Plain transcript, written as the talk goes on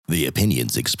The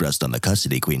opinions expressed on the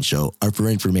Custody Queen Show are for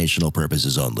informational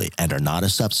purposes only and are not a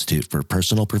substitute for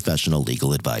personal professional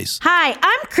legal advice. Hi,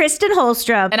 I'm Kristen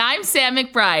Holstrom. And I'm Sam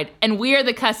McBride, and we are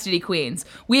the Custody Queens.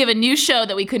 We have a new show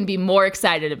that we couldn't be more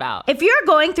excited about. If you're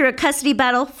going through a custody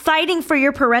battle, fighting for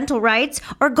your parental rights,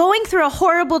 or going through a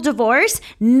horrible divorce,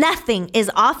 nothing is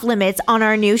off limits on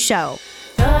our new show.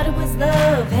 Thought it was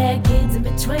love, had kids in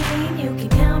between. You can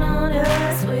count on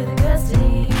us, we're the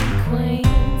Custody Queens.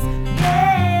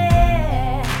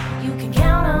 Yeah, you can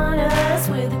count on us,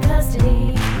 we're the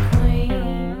Custody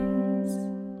Queens.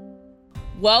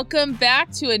 Welcome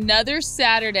back to another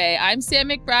Saturday. I'm Sam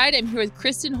McBride. I'm here with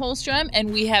Kristen Holstrom,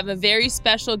 and we have a very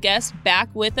special guest back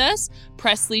with us,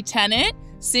 Presley Tennant,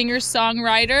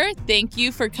 singer-songwriter. Thank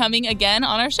you for coming again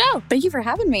on our show. Thank you for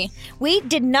having me. We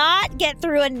did not get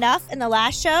through enough in the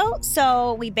last show,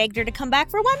 so we begged her to come back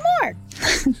for one more.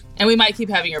 And we might keep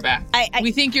having her back.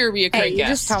 We think you're a reoccurring Hey, you guest.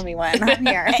 just tell me when. I'm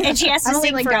here. And she has to I'm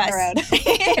sing only for down us. the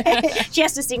road. She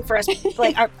has to sing for us,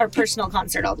 like our personal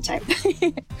concert all the time.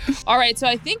 All right, so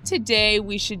I think today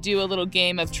we should do a little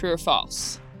game of true or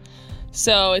false.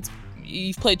 So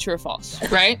you've played true or false,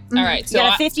 right? All right. So You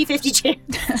got a 50-50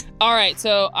 chance. all right,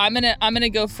 so I'm gonna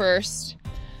go first.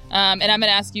 And I'm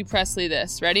gonna ask you, Presley,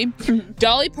 this. Ready?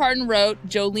 Dolly Parton wrote,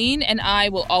 "Jolene and I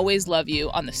will always love you"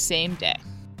 on the same day.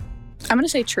 I'm going to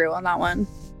say true on that one.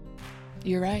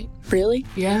 You're right. Really?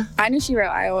 Yeah. I knew she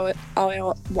wrote,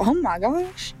 oh my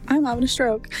gosh, I'm having a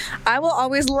stroke. I will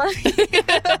always love you.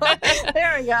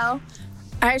 There we go.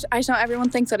 I just know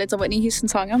everyone thinks that it's a Whitney Houston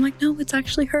song. I'm like, no, it's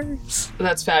actually hers.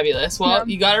 That's fabulous. Well,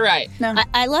 You got it right. No.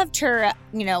 I loved her,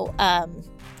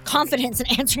 confidence in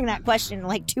answering that question in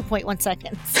like 2.1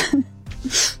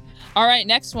 seconds. All right,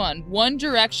 next one. One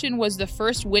Direction was the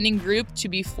first winning group to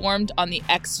be formed on the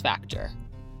X Factor.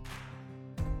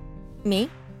 Me?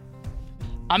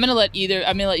 I'm gonna let you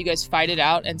guys fight it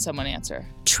out and someone answer.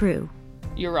 True.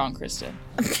 You're wrong, Kristen.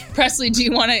 Presley, do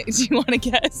you want to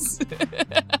guess?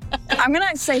 I'm going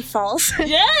to say false.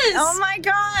 Yes. Oh my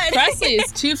God. Presley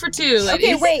is 2 for 2. Ladies.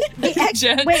 Okay, wait.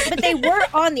 Jen? But they were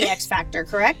on the X Factor,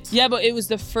 correct? Yeah, but it was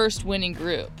the first winning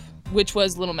group, which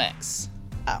was Little Mix.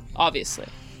 Oh. Obviously.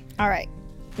 All right.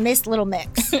 Miss Little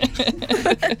Mix. All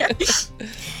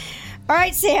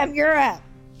right, Sam, you're up.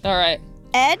 All right.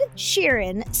 Ed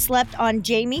Sheeran slept on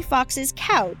Jamie Foxx's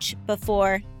couch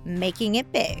before making it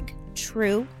big.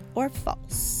 True or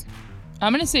false?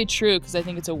 I'm going to say true because I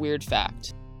think it's a weird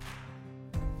fact.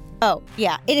 Oh,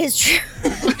 yeah, it is true.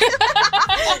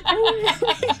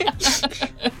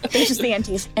 There's just the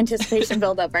anticipation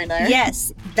build-up right there.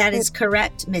 Yes, that is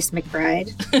correct, Miss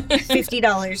McBride.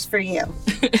 $50 for you.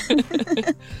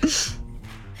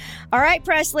 All right,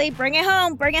 Presley, bring it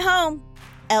home. Bring it home.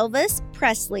 Elvis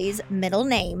Presley's middle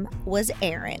name was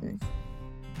Aaron.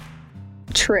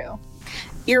 True.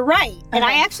 You're right. And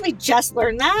Okay. I actually just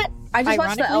learned that. I just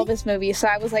watched the Ironically? Elvis movie, so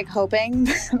I was like hoping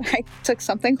I took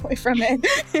something away from it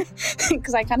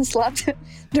because I kind of slept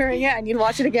during it. I need to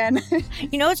watch it again.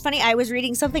 You know what's funny? I was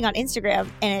reading something on Instagram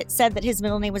and it said that his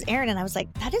middle name was Aaron, and I was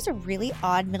like, that is a really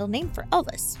odd middle name for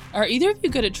Elvis. Are either of you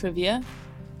good at trivia?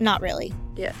 Not really.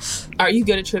 Yes. Are you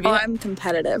good at trivia? Oh, I'm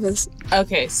competitive.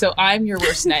 Okay, so I'm your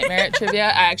worst nightmare at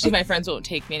trivia. My friends won't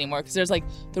take me anymore because there's like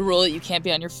the rule that you can't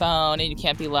be on your phone and you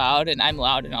can't be loud, and I'm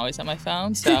loud and always on my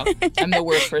phone, so I'm the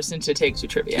worst person to take to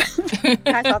trivia.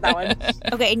 I thought that one.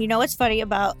 Okay, and you know what's funny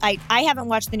about I haven't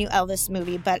watched the new Elvis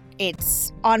movie, but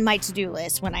it's on my to-do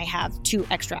list when I have 2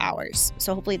 extra hours.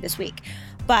 So hopefully this week.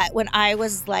 But when I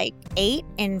was like 8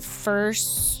 in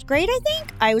first grade, I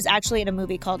think, I was actually in a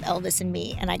movie called Elvis and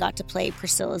Me, and I got to play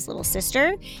Priscilla's little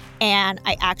sister. And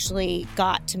I actually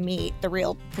got to meet the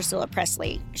real Priscilla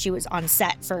Presley. She was on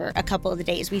set for a couple of the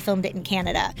days. We filmed it in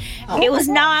Canada. Oh. It was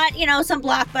not, some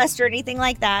blockbuster or anything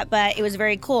like that, but it was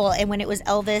very cool. And when it was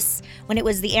Elvis, when it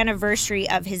was the anniversary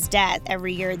of his death,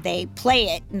 every year they play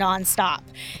it nonstop.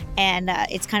 And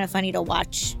it's kind of funny to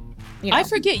watch. I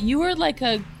forget, you were like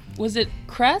was it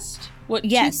Crest? What?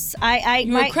 Yes,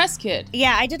 You were a Crest kid.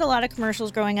 Yeah, I did a lot of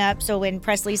commercials growing up. So when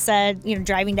Presley said,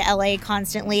 driving to LA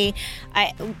constantly,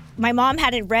 my mom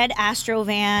had a red Astro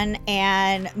van,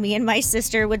 and me and my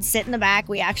sister would sit in the back.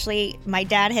 My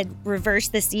dad had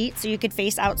reversed the seat so you could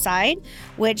face outside,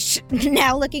 which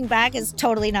now looking back is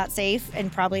totally not safe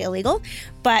and probably illegal.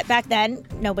 But back then,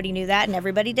 nobody knew that and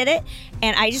everybody did it.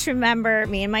 And I just remember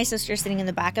me and my sister sitting in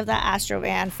the back of that Astro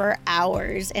van for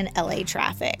hours in LA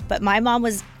traffic. But my mom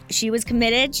was she was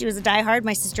committed. She was a diehard.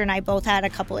 My sister and I both had a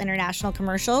couple international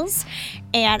commercials.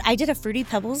 And I did a Fruity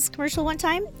Pebbles commercial one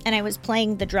time, and I was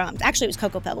playing the drums. Actually, it was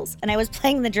Cocoa Pebbles. And I was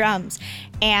playing the drums.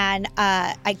 And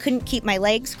I couldn't keep my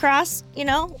legs crossed, you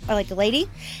know, or like a lady.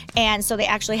 And so they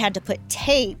actually had to put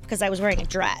tape because I was wearing a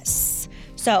dress.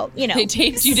 So, you know. They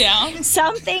taped you down?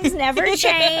 Some things never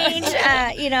change.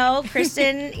 You know,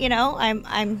 Kristen, you know,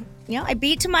 I'm you know, I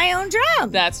beat to my own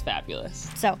drum. That's fabulous.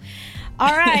 So,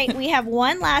 all right, we have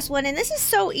one last one, and this is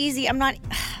so easy. I'm not.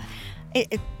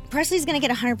 Presley's gonna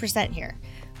get 100% here.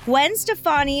 Gwen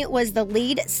Stefani was the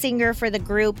lead singer for the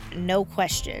group, no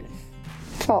question.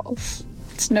 False.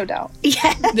 It's no doubt.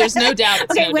 Yeah. There's no doubt.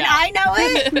 It's Okay, no when doubt. I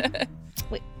know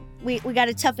it, we got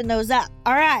to toughen those up.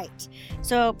 All right.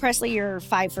 So Presley, you're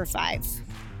 5 for 5.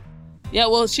 Yeah,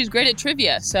 well, she's great at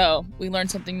trivia, so we learned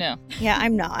something new. Yeah,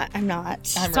 I'm not.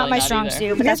 It's I'm not really my not strong either. suit,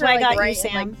 You but that's guys why are, I got like, you, right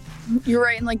in, Sam. You're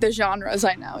right in like the genres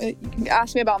I know.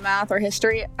 Ask me about math or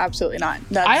history, absolutely not.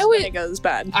 That's I always- when it goes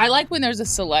bad. I like when there's a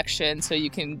selection so you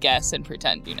can guess and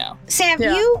pretend you know. Sam,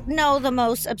 Yeah. you know the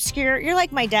most obscure. You're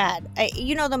like my dad.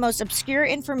 You know the most obscure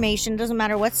information. Doesn't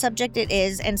matter what subject it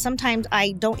is, and sometimes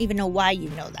I don't even know why you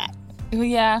know that. Well,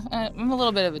 yeah, I'm a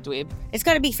little bit of a dweeb. It's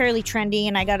got to be fairly trendy,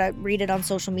 and I got to read it on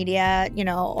social media, you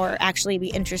know, or actually be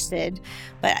interested.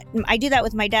 But I do that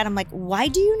with my dad. I'm like, why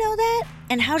do you know that?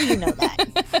 And how do you know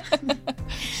that?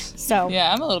 So,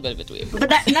 Yeah, I'm a little bit of a dweeb. but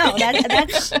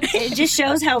that's it just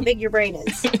shows how big your brain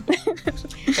is.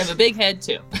 I have a big head,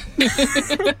 too.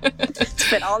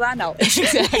 Spit all that knowledge.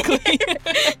 Exactly.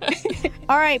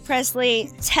 All right, Presley,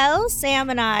 tell Sam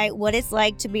and I what it's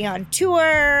like to be on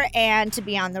tour and to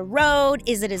be on the road.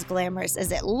 Is it as glamorous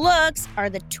as it looks? Are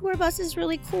the tour buses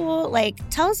really cool? Like,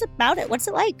 tell us about it. What's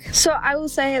it like? So I will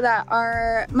say that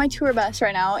my tour bus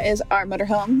right now is our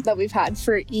motorhome that we've had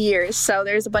for years. So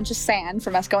there's a bunch of sand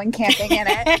from us going camping in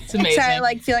it. It's amazing. So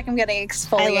I feel like I'm getting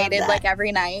exfoliated that. like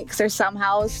every night because there's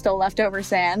somehow still leftover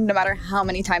sand no matter how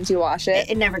many times you wash it.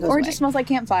 It never goes Or away. it just smells like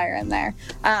campfire in there.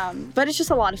 But it's just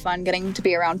a lot of fun getting to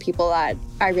be around people that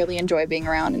I really enjoy being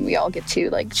around, and we all get to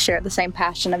like share the same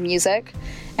passion of music.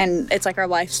 And it's like our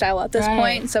lifestyle at this Right.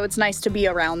 point. So it's nice to be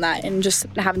around that and just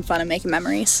having fun and making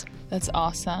memories. That's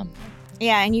awesome.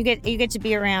 Yeah, and you get to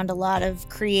be around a lot of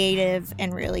creative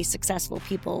and really successful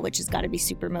people, which has got to be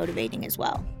super motivating as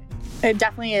well. It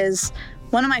definitely is.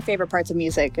 One of my favorite parts of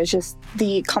music is just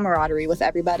the camaraderie with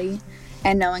everybody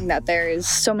and knowing that there's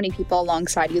so many people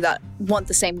alongside you that want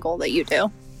the same goal that you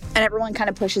do. And everyone kind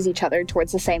of pushes each other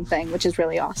towards the same thing, which is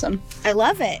really awesome. I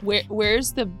love it.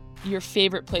 Where's your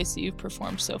favorite place that you've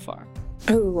performed so far?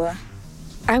 Ooh,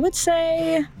 I would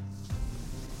say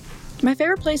my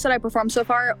favorite place that I performed so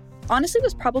far honestly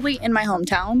was probably in my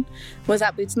hometown, was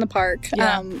at Boots in the Park,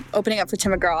 Yeah. opening up for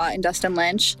Tim McGraw and Dustin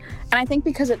Lynch. And I think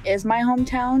because it is my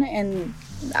hometown and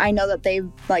I know that they've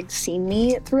like seen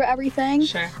me through everything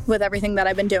Sure. with everything that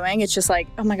I've been doing, it's just like,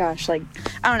 oh my gosh, like,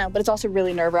 I don't know, but it's also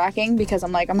really nerve-wracking because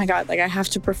I'm like, oh my God, like I have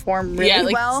to perform really Yeah,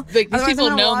 like, well. these Otherwise people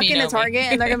I'm gonna know walk me, into know me. Target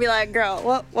and they're gonna be like, girl,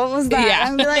 what was that? Yeah.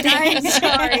 I'm gonna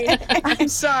be like, I'm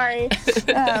sorry.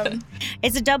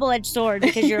 It's a double-edged sword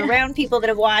because you're around people that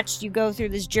have watched you go through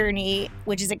this journey,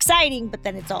 which is exciting, but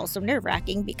then it's also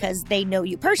nerve-wracking because they know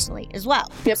you personally as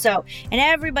well. Yep. So, and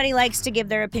everybody likes to give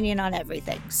their opinion on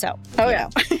everything. So, Oh, you yeah.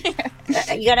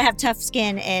 know, you got to have tough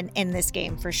skin in this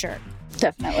game for sure.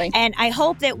 Definitely. And I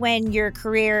hope that when your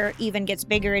career even gets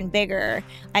bigger and bigger,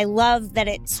 I love that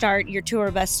your tour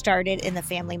bus started in the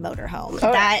family motorhome. Oh,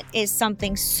 yeah. That is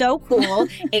something so cool.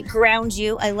 It grounds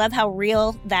you. I love how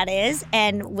real that is.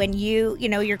 And when you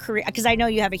know, your career, because I know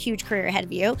you have a huge career ahead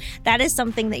of you, that is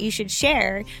something that you should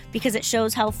share because it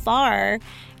shows how far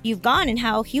you've gone and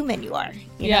how human you are.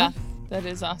 You Yeah, know? that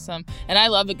is awesome. And I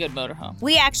love a good motorhome.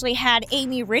 We actually had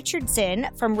Amy Richardson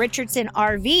from Richardson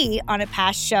RV on a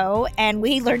past show, and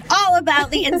we learned all about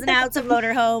the ins and outs of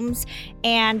motorhomes,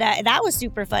 and that was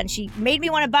super fun. She made me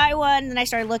want to buy one, and I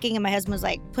started looking, and my husband was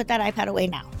like, put that iPad away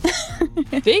now.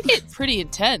 They get pretty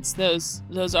intense, those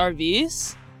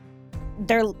RVs.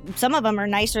 Some of them are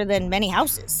nicer than many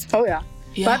houses. Oh, yeah.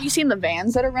 Yeah. But have you seen the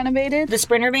vans that are renovated? The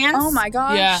Sprinter vans? Oh my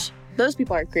gosh. Yeah. Those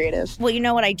people are creative. Well, you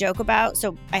know what I joke about?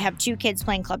 So I have 2 kids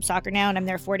playing club soccer now, and I'm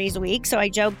there 4 days a week. So I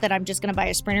joke that I'm just going to buy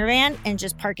a Sprinter van and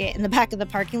just park it in the back of the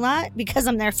parking lot because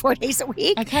I'm there 4 days a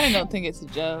week. I kind of don't think it's a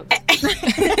joke.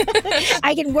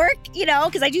 I can work, you know,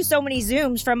 because I do so many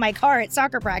Zooms from my car at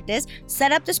soccer practice,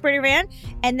 set up the Sprinter van,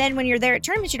 and then when you're there at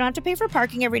tournaments, you don't have to pay for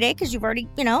parking every day because you've already,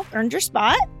 you know, earned your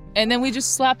spot. And then we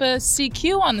just slap a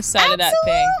CQ on the side of that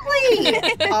thing.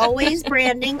 Absolutely. Always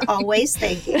branding, always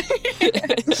thinking.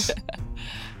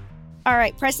 All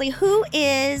right, Presley, who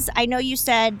is, I know you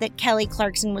said that Kelly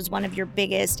Clarkson was one of your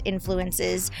biggest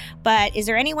influences, but is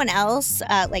there anyone else,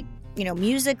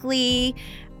 musically,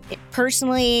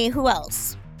 personally, who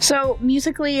else? So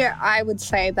musically, I would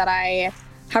say that I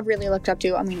have really looked up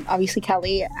to, obviously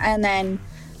Kelly, and then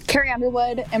Carrie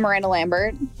Underwood and Miranda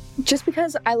Lambert, just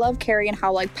because I love Carrie and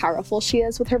how powerful she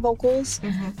is with her vocals.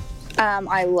 Mm-hmm.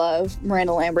 I love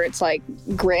Miranda Lambert's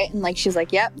grit and she's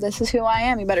yep, this is who I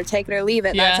am. You better take it or leave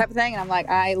it. That type of thing. And I'm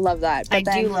I love that. But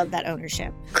I do love that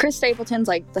ownership. Chris Stapleton's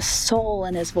the soul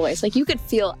in his voice. You could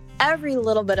feel every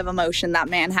little bit of emotion that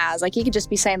man has. He could just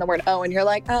be saying the word "oh" and you're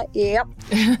yep.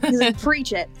 He's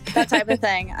preach it. That type of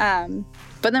thing.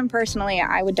 But then personally,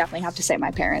 I would definitely have to say my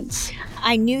parents.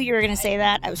 I knew you were going to say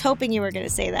that. I was hoping you were going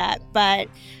to say that. But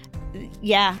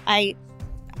yeah,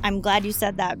 I'm glad you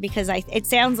said that because it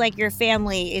sounds like your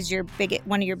family is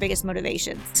one of your biggest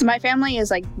motivations. So my family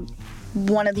is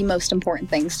one of the most important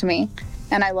things to me,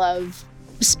 and I love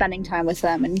spending time with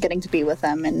them and getting to be with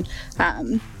them, and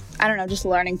I don't know, just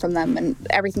learning from them and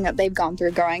everything that they've gone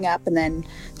through growing up, and then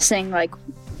seeing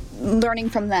learning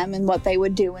from them and what they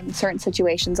would do in certain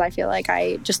situations. I feel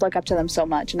I just look up to them so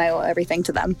much and I owe everything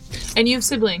to them. And you have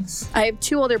siblings? I have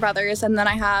 2 older brothers, and then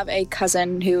I have a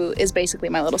cousin who is basically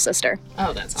my little sister.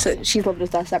 Oh, that's awesome. So she's lived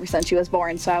with us ever since she was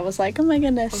born. So I was oh my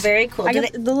goodness. Very cool. I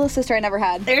got the little sister I never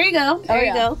had. There you go. There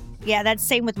you yeah. go. Yeah, that's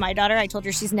same with my daughter. I told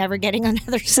her she's never getting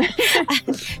another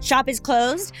shop is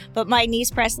closed. But my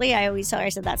niece Presley, I always tell her, I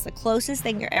said, that's the closest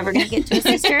thing you're ever going to get to a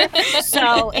sister.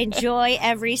 So enjoy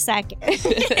every second.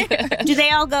 Do they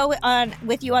all go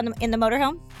with you in the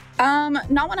motorhome?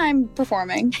 Not when I'm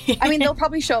performing. They'll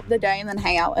probably show up the day and then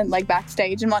hang out and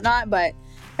backstage and whatnot. But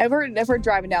if we're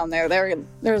driving down there,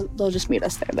 they'll just meet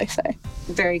us there, they say.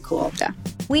 Very cool. Yeah.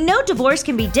 We know divorce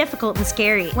can be difficult and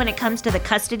scary when it comes to the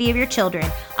custody of your children.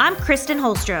 I'm Kristen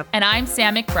Holstrom. And I'm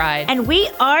Sam McBride. And we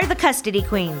are the Custody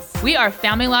Queens. We are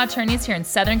family law attorneys here in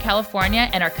Southern California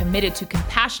and are committed to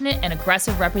compassionate and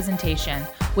aggressive representation.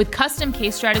 With custom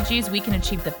case strategies, we can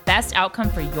achieve the best outcome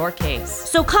for your case.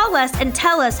 So call us and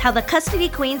tell us how the Custody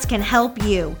Queens can help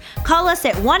you. Call us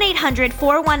at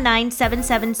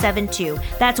 1-800-419-7772.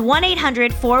 That's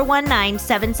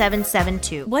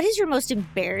 1-800-419-7772. What is your most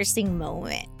embarrassing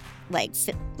moment?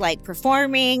 Like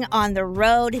performing on the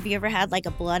road? Have you ever had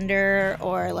a blunder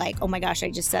or oh my gosh, I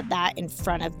just said that in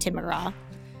front of Tim McGraw?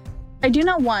 I do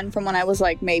know one from when I was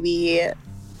maybe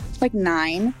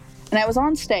 9, and I was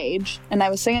on stage and I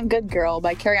was singing Good Girl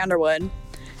by Carrie Underwood.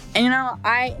 And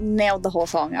I nailed the whole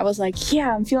song. I was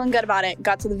yeah, I'm feeling good about it.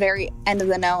 Got to the very end of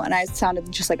the note and I sounded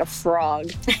just like a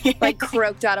frog,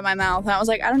 croaked out of my mouth. And I was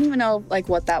I don't even know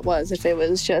what that was, if it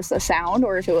was just a sound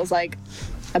or if it was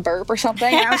a burp or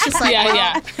something. And I was just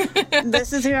yeah.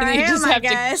 This is who I you am, just I have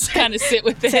guess. to kind of sit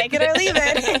with it. Take it or leave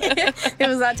it. It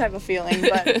was that type of feeling.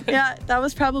 But yeah, that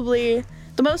was probably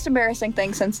the most embarrassing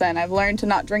thing since then. I've learned to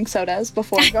not drink sodas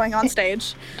before going on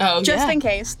stage. Just in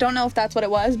case. Don't know if that's what it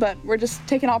was, but we're just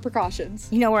taking all precautions.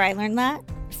 You know where I learned that?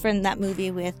 From that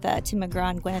movie with Tim McGraw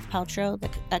and Gwyneth Paltrow,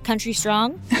 the Country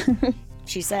Strong.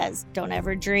 She says, don't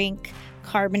ever drink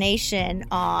carbonation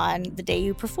on the day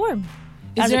you perform.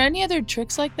 Is there any other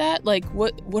tricks like that?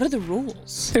 What are the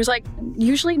rules? There's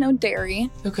usually no dairy.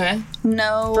 Okay.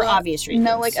 No. For obvious reasons.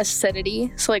 No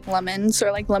acidity. So lemons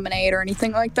or lemonade or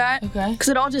anything like that. Okay. Because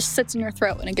it all just sits in your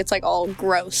throat and it gets all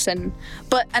gross and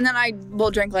then I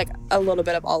will drink a little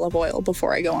bit of olive oil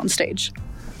before I go on stage.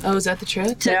 Oh, is that the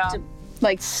trick? To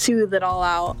soothe it all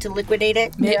out. To liquidate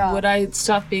it? Yeah. Would I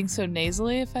stop being so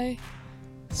nasally if I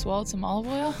swallowed some olive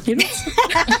oil?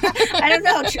 I don't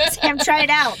know. Sam, try it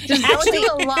out. I do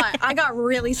a lot. I got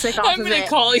really sick off I'm of gonna it.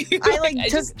 call you. I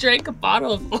just drank a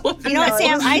bottle of olive oil. You know what,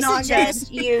 Sam? No, I not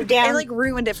suggest you down. It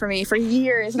ruined it for me for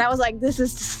years, and I was this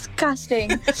is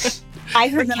disgusting. I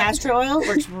heard castor oil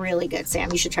works really good,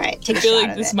 Sam. You should try it. Take I a feel shot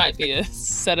of this it. might be a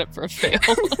setup for a fail.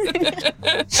 Oh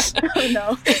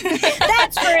no.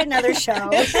 That's for another show.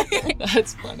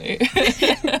 That's funny.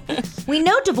 We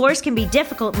know divorce can be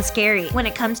difficult and scary when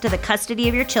it comes to the custody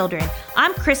of your children.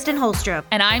 I'm Kristen Holstrom.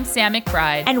 And I'm Sam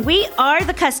McBride. And we are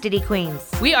the Custody Queens.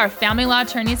 We are family law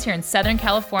attorneys here in Southern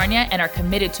California and are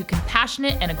committed to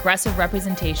compassionate and aggressive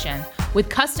representation. With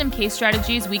custom case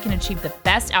strategies, we can achieve the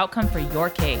best outcome for your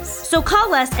case. So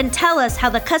call us and tell us how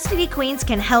the Custody Queens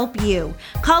can help you.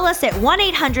 Call us at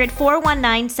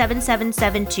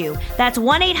 1-800-419-7772. That's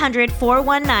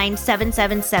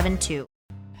 1-800-419-7772.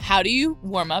 How do you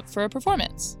warm up for a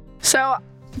performance? So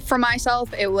for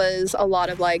myself, it was a lot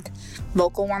of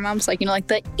vocal warm-ups,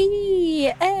 the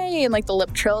E, A, and the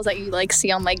lip trills that you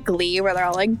see on Glee, where they're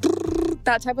all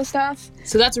that type of stuff.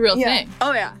 So that's a real thing.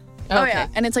 Oh yeah. Oh yeah,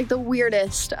 and it's like the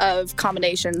weirdest of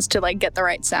combinations to like get the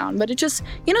right sound. But it just,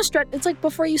 stretch. It's like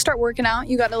before you start working out,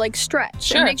 you got to like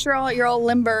stretch and make sure you're all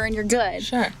limber and you're good.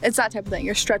 Sure. It's that type of thing.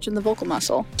 You're stretching the vocal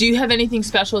muscle. Do you have anything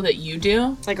special that you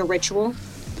do? Like a ritual?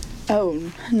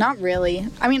 Oh, not really.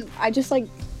 I mean, I just like,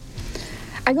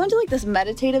 I go into like this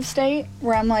meditative state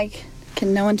where I'm like,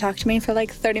 can no one talk to me for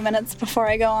like 30 minutes before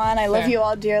I go on? I love you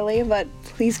all dearly, but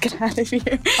please get out of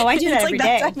here. Oh, I do that every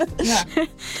day. Yeah.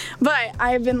 But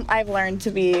I've learned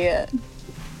to be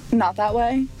not that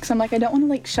way, because I'm like, I don't want to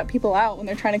like shut people out when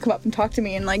they're trying to come up and talk to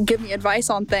me and like give me advice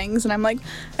on things. And I'm like,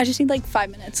 I just need like 5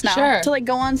 minutes now to like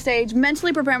go on stage,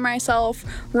 mentally prepare myself,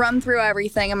 run through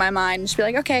everything in my mind, and just be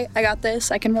like, okay, I got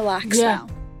this. I can relax now.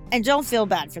 And don't feel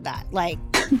bad for that. Like,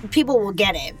 people will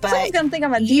get it, but someone's gonna think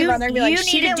I'm a diva and they're gonna be like,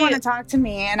 she didn't want to talk to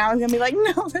me, and I was gonna be like,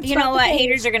 no, that's you know not what, the case.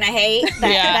 haters are gonna hate.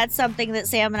 That's something that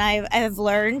Sam and I have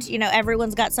learned.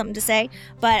 Everyone's got something to say,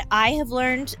 but I have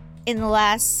learned in the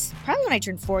last, probably when I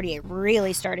turned 40, I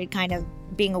really started kind of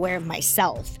being aware of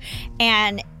myself.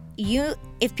 And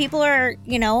if people are,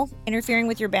 interfering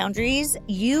with your boundaries,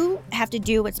 you have to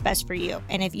do what's best for you.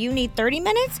 And if you need 30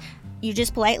 minutes, you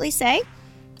just politely say,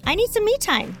 I need some me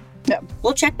time. Yeah.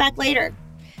 We'll check back later.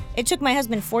 It took my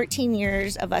husband 14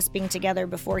 years of us being together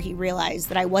before he realized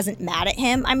that I wasn't mad at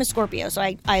him. I'm a Scorpio, so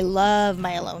I love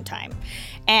my alone time.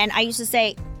 And I used to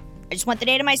say, I just want the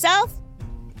day to myself.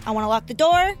 I want to lock the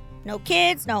door. No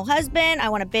kids, no husband. I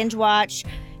want to binge watch.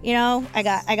 I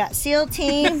got SEAL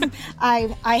Team.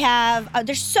 I have,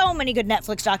 there's so many good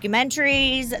Netflix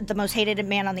documentaries. The Most Hated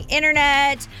Man on the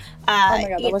Internet. Oh my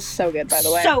God, that was so good, by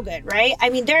the way. So good, right?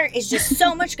 I mean, there is just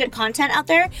so much good content out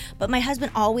there, but my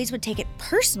husband always would take it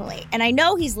personally. And I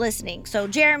know he's listening. So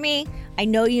Jeremy, I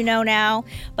know you know now,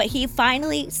 but he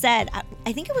finally said,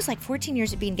 I think it was like 14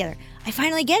 years of being together, I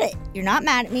finally get it. You're not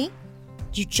mad at me.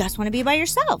 You just want to be by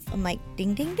yourself. I'm like,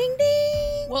 ding, ding, ding,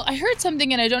 ding. Well, I heard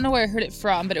something, and I don't know where I heard it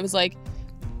from, but it was like,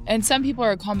 and some people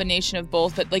are a combination of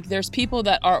both, but like there's people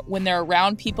that are, when they're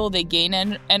around people, they gain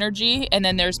energy, and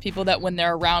then there's people that when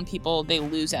they're around people, they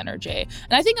lose energy.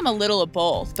 And I think I'm a little of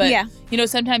both, but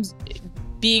sometimes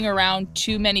being around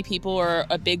too many people or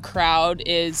a big crowd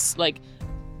is like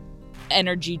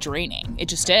energy draining. It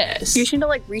just is. You need to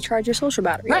like recharge your social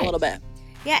battery a little bit.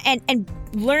 Yeah, and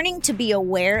learning to be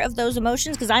aware of those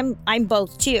emotions, because I'm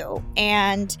both too,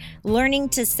 and learning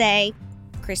to say,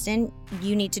 Kristen,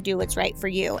 you need to do what's right for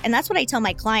you. And that's what I tell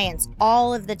my clients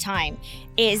all of the time,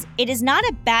 is it is not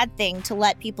a bad thing to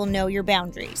let people know your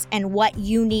boundaries and what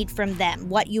you need from them,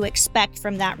 what you expect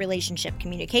from that relationship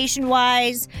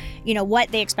communication-wise, what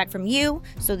they expect from you,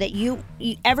 so that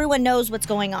everyone knows what's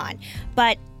going on.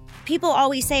 But people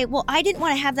always say, well, I didn't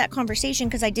want to have that conversation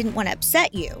because I didn't want to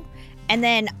upset you. And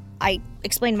then I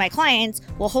explain to my clients,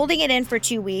 well, holding it in for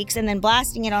 2 weeks and then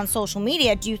blasting it on social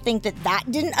media, do you think that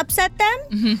didn't upset them?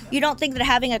 Mm-hmm. You don't think that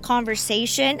having a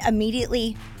conversation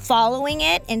immediately following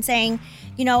it and saying,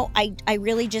 I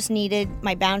really just needed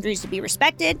my boundaries to be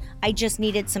respected. I just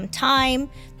needed some time.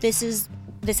 This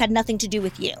had nothing to do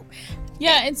with you.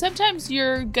 Yeah, and sometimes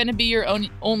you're going to be your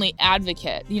only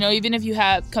advocate. Even if you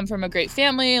have come from a great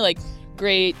family, like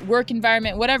great work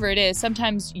environment, whatever it is,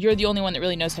 sometimes you're the only one that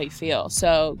really knows how you feel.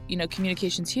 So,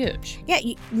 communication's huge. Yeah,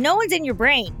 no one's in your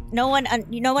brain. No one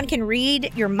can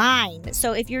read your mind.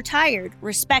 So if you're tired,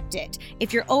 respect it.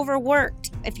 If you're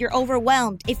overworked, if you're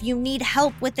overwhelmed, if you need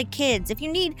help with the kids, if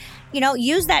you need,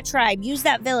 use that tribe, use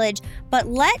that village, but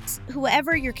let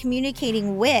whoever you're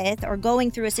communicating with or going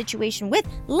through a situation with,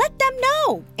 let them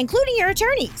know, including your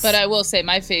attorneys. But I will say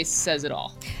my face says it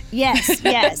all. Yes.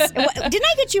 Didn't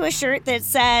I get you a shirt that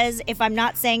says, if I'm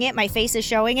not saying it, my face is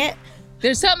showing it?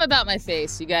 There's something about my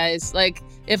face, you guys. Like,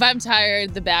 if I'm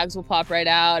tired, the bags will pop right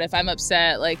out. If I'm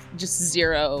upset, like, just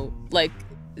zero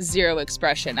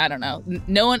expression. I don't know.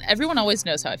 Everyone always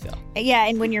knows how I feel. Yeah,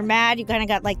 and when you're mad, you kind of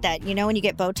got like that, when you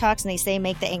get Botox and they say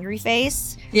make the angry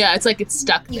face? Yeah, it's like it's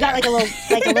stuck there. You got like a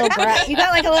little growl. You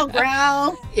got like a little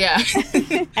growl. Yeah.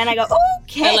 And I go,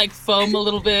 okay. I like foam a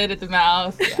little bit at the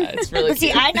mouth. Yeah, it's really But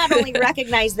see, cute. I not only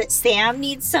recognize that Sam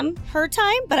needs her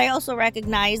time, but I also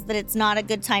recognize that it's not a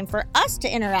good time for us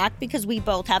to interact because we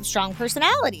both have strong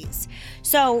personalities.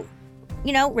 So,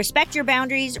 respect your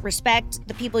boundaries, respect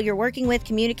the people you're working with,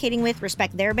 communicating with,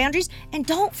 respect their boundaries, and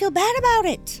don't feel bad about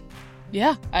it.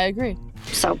 Yeah, I agree.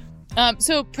 So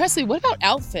Presley, what about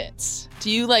outfits?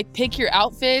 Do you pick your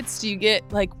outfits? Do you get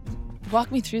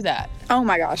walk me through that? Oh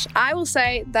my gosh. I will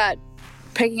say that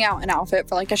picking out an outfit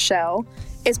for a show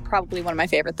is probably one of my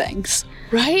favorite things.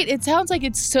 Right? It sounds like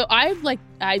it's so, I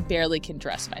barely can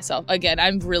dress myself. Again,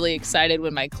 I'm really excited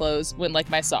when my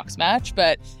socks match,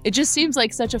 but it just seems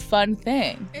like such a fun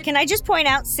thing. Can I just point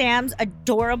out Sam's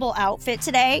adorable outfit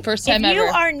today? First time If you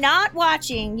ever. are not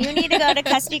watching, you need to go to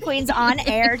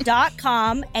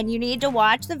custodyqueensonair.com and you need to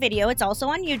watch the video. It's also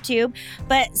on YouTube.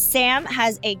 But Sam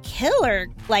has a killer,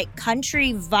 like,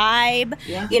 country vibe,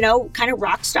 kind of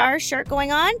rock star shirt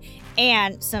going on.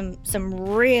 And some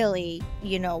really,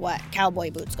 cowboy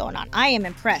boots going on. I am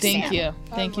impressed. Thank you.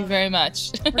 Thank you very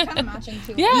much. We're kind of matching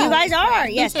too. Yeah. You guys are,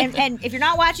 yes. And if you're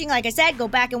not watching, like I said, go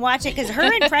back and watch it because her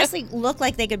and Presley look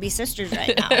like they could be sisters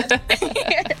right now.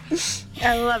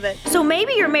 I love it. So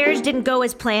maybe your marriage didn't go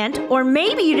as planned, or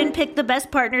maybe you didn't pick the best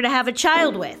partner to have a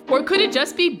child with. Or could it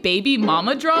just be baby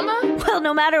mama drama? Well,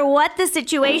 no matter what the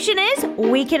situation is,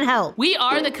 we can help. We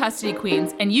are the Custody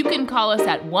Queens, and you can call us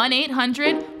at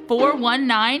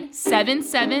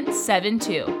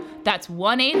 1-800-419-7772. That's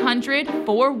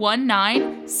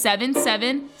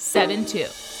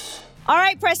 1-800-419-7772. All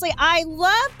right, Presley, I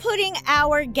love putting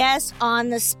our guests on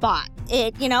the spot.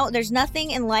 There's nothing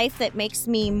in life that makes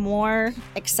me more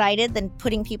excited than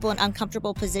putting people in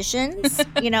uncomfortable positions,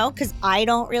 because I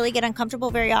don't really get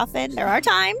uncomfortable very often. There are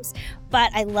times,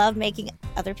 but I love making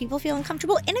other people feel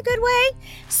uncomfortable in a good way.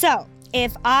 So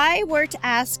if I were to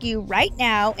ask you right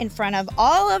now in front of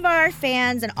all of our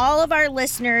fans and all of our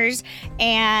listeners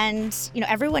and,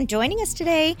 everyone joining us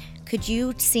today, could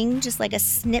you sing just like a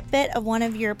snippet of one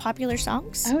of your popular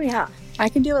songs? Oh, yeah. I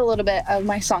can do a little bit of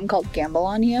my song called Gamble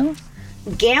on You.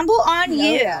 Gamble on you.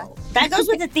 yeah. That goes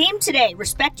with the theme today.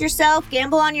 Respect yourself,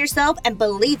 gamble on yourself, and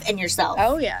believe in yourself.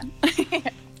 Oh, yeah.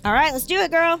 All right, let's do it,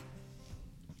 girl.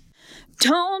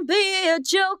 Don't be a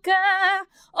joker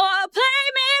or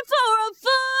play me for a fool.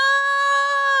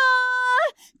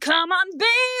 Come on, baby,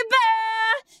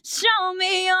 show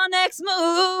me your next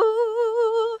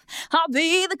move. I'll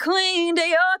be the queen to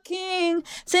your king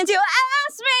since you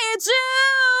asked me to.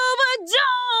 But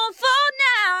don't fall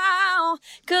now,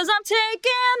 'cause I'm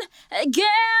taking a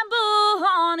gamble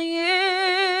on you.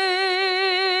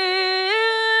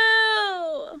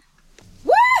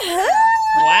 Woohoo!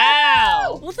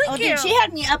 Wow. Well, thank you. Dude, she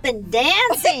had me up and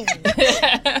dancing.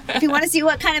 If you want to see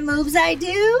what kind of moves I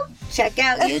do, check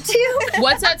out YouTube.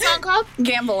 What's that song called?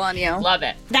 Gamble on you. Love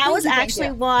it. That was Thank actually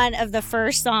you. one of the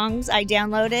first songs I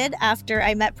downloaded after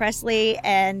I met Presley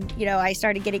and, I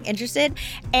started getting interested.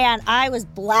 And I was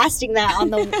blasting that on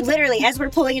the, literally, as we're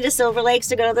pulling into Silver Lakes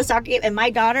to go to the soccer game. And my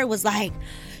daughter was like,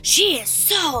 she is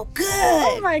so good.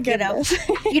 Oh my goodness.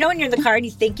 When you're in the car and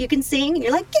you think you can sing and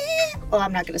you're like, yeah. Well,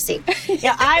 I'm not going to sing.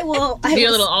 Yeah, I will. Be a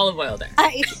little olive oil there.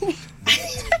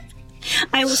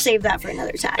 I will save that for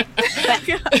another time.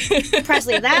 But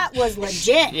Presley, that was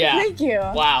legit. Yeah. Thank you.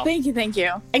 Wow. Thank you. Thank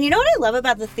you. And you know what I love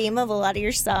about the theme of a lot of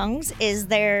your songs is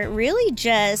they're really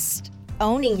just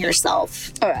owning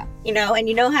yourself. Oh, yeah. And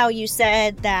you know how you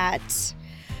said that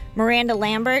Miranda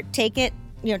Lambert, take me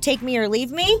or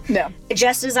leave me, No.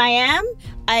 just as I am.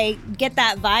 I get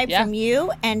that vibe Yeah. from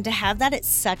you, and to have that at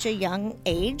such a young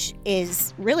age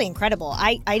is really incredible.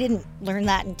 I didn't learn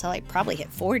that until I probably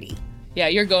hit 40. Yeah,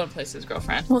 you're going places,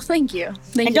 girlfriend. Well, thank you.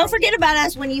 Thank And you. don't forget about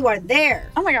us when you are there.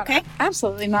 Oh my God. Okay.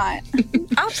 Absolutely not.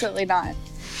 Absolutely not.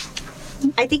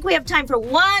 I think we have time for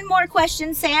one more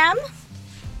question, Sam.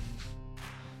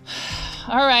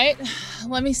 All right.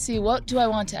 Let me see. What do I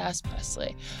want to ask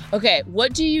Presley? Okay.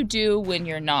 What do you do when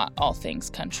you're not all things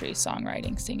country,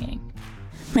 songwriting, singing?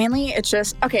 Mainly, it's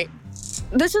just, okay,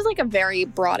 this is like a very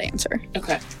broad answer.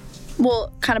 Okay.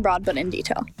 Well, kind of broad, but in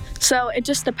detail. So it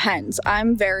just depends.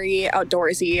 I'm very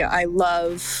outdoorsy. I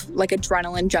love like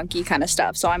adrenaline junkie kind of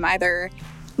stuff. So I'm either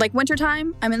like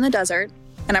wintertime, I'm in the desert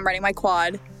and I'm riding my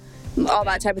quad, all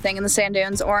that type of thing in the sand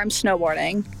dunes, or I'm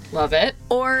snowboarding. Love it.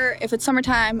 Or if it's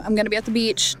summertime, I'm going to be at the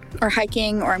beach or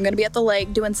hiking, or I'm going to be at the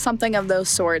lake doing something of those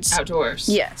sorts. Outdoors.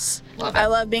 Yes. Love it. I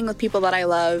love being with people that I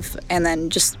love and then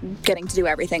just getting to do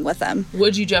everything with them.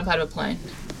 Would you jump out of a plane?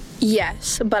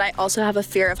 Yes, but I also have a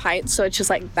fear of heights, so it's just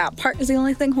like that part is the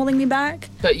only thing holding me back.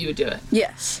 But you would do it.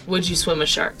 Yes. Would you swim with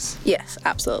sharks? Yes,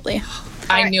 absolutely.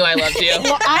 I knew I loved you.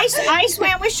 Well, I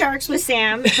swam with sharks with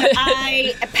Sam, but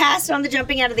I passed on the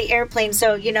jumping out of the airplane.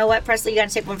 So you know what, Presley, you got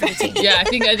to take one for the team. Yeah, I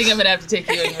think I'm gonna have to take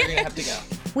you, and we're gonna have to go.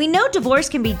 We know divorce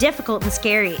can be difficult and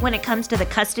scary when it comes to the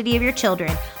custody of your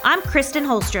children. I'm Kristen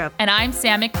Holstrom. And I'm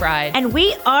Sam McBride. And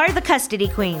we are the Custody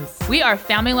Queens. We are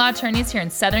family law attorneys here in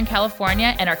Southern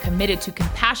California and are committed to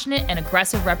compassionate and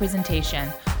aggressive representation.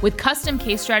 With custom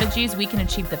case strategies, we can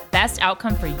achieve the best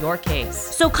outcome for your case.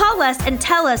 So call us and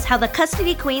tell us how the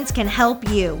Custody Queens can help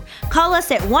you. Call us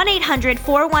at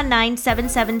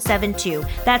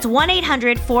 1-800-419-7772. That's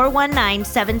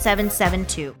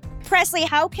 1-800-419-7772. Presley,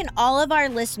 how can all of our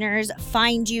listeners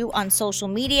find you on social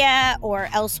media or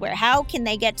elsewhere? How can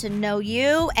they get to know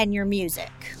you and your music?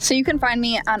 So you can find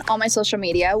me on all my social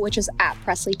media, which is at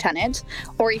Presley Tennant,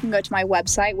 or you can go to my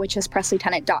website, which is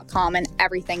presleytennant.com, and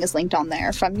everything is linked on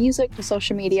there, from music to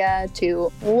social media to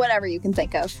whatever you can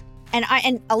think of.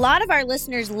 And a lot of our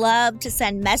listeners love to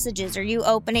send messages. Are you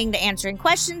opening to answering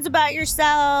questions about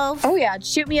yourself? Oh yeah,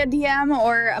 shoot me a DM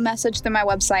or a message through my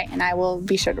website and I will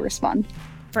be sure to respond.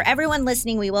 For everyone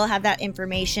listening, we will have that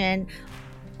information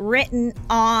written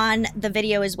on the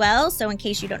video as well. So in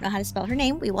case you don't know how to spell her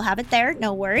name, we will have it there.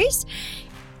 No worries.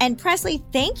 And Presley,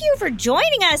 thank you for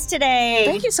joining us today.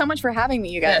 Thank you so much for having me,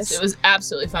 you guys. Yes, it was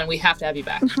absolutely fun. We have to have you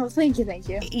back. Well, thank you.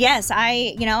 Yes,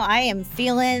 I am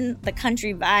feeling the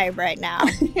country vibe right now.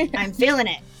 I'm feeling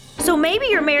it. So maybe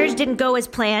your marriage didn't go as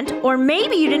planned, or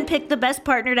maybe you didn't pick the best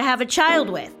partner to have a child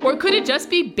with. Or could it just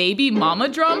be baby mama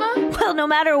drama? Well, no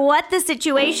matter what the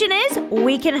situation is,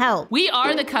 we can help. We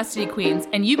are the Custody Queens,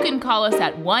 and you can call us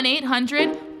at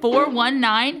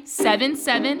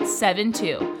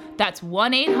 1-800-419-7772. That's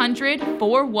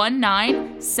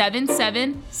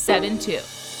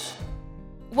 1-800-419-7772.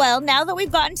 Well, now that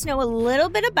we've gotten to know a little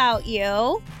bit about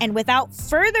you, and without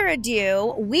further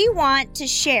ado, we want to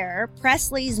share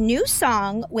Presley's new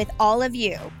song with all of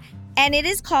you. And it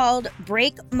is called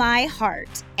Break My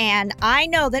Heart. And I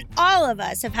know that all of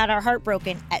us have had our heart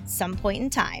broken at some point in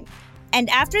time. And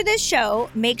after this show,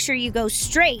 make sure you go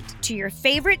straight to your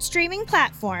favorite streaming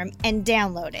platform and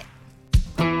download it.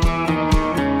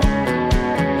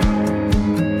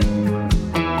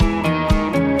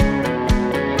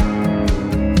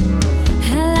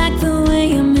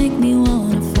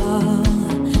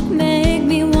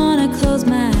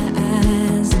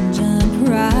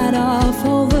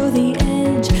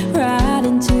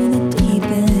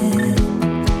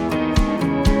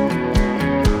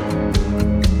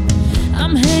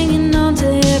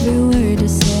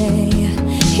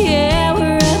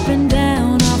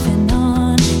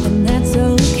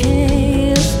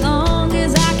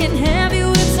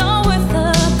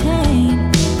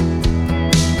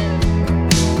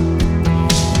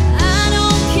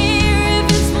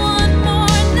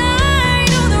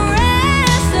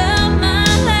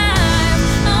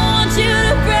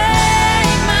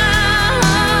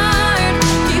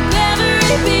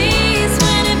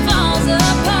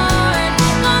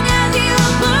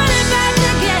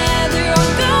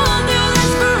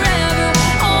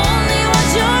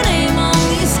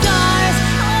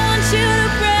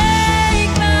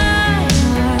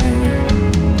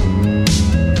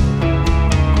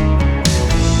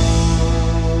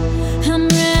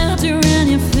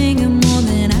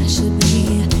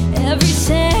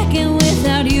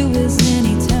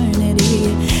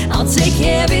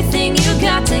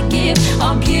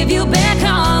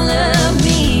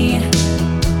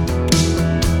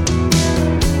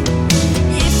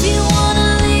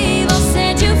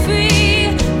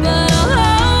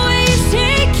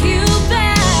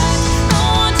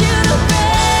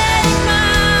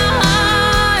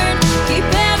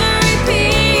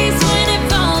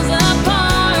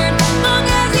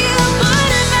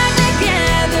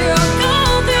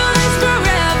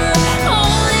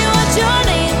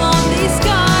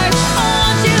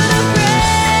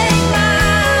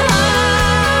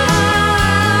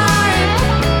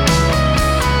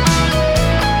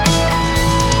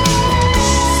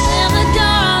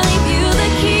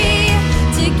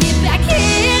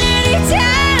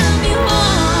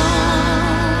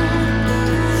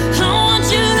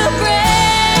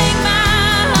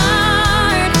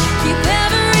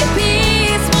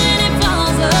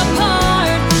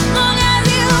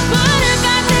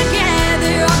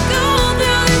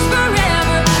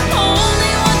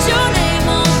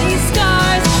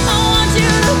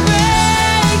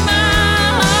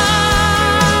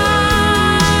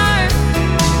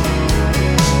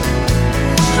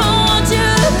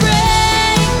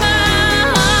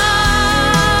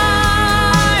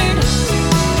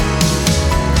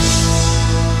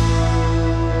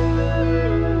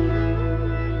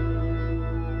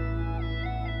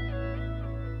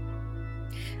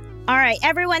 All right,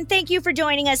 everyone, thank you for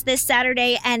joining us this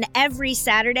Saturday and every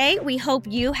Saturday. We hope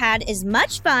you had as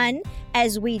much fun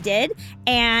as we did.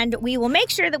 And we will make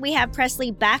sure that we have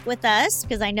Presley back with us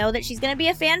because I know that she's going to be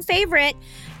a fan favorite.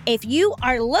 If you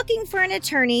are looking for an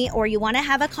attorney or you want to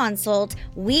have a consult,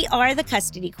 we are the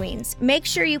Custody Queens. Make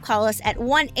sure you call us at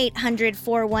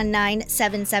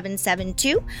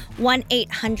 1-800-419-7772,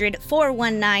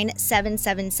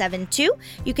 1-800-419-7772.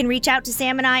 You can reach out to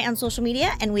Sam and I on social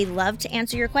media, and we love to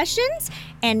answer your questions.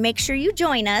 And make sure you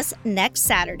join us next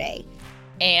Saturday.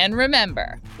 And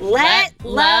remember, Let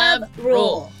love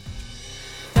rule.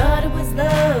 Thought it was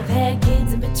love, had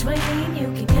kids in between.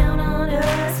 You can count on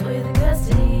us, we're the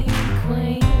Custody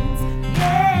Queens.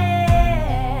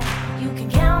 Yeah, you can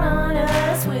count on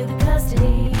us, we're the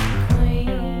Custody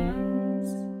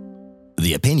Queens.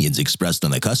 The opinions expressed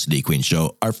on the Custody Queen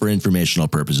Show are for informational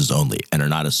purposes only and are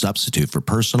not a substitute for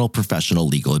personal professional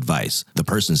legal advice. The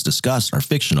persons discussed are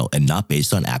fictional and not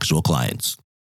based on actual clients.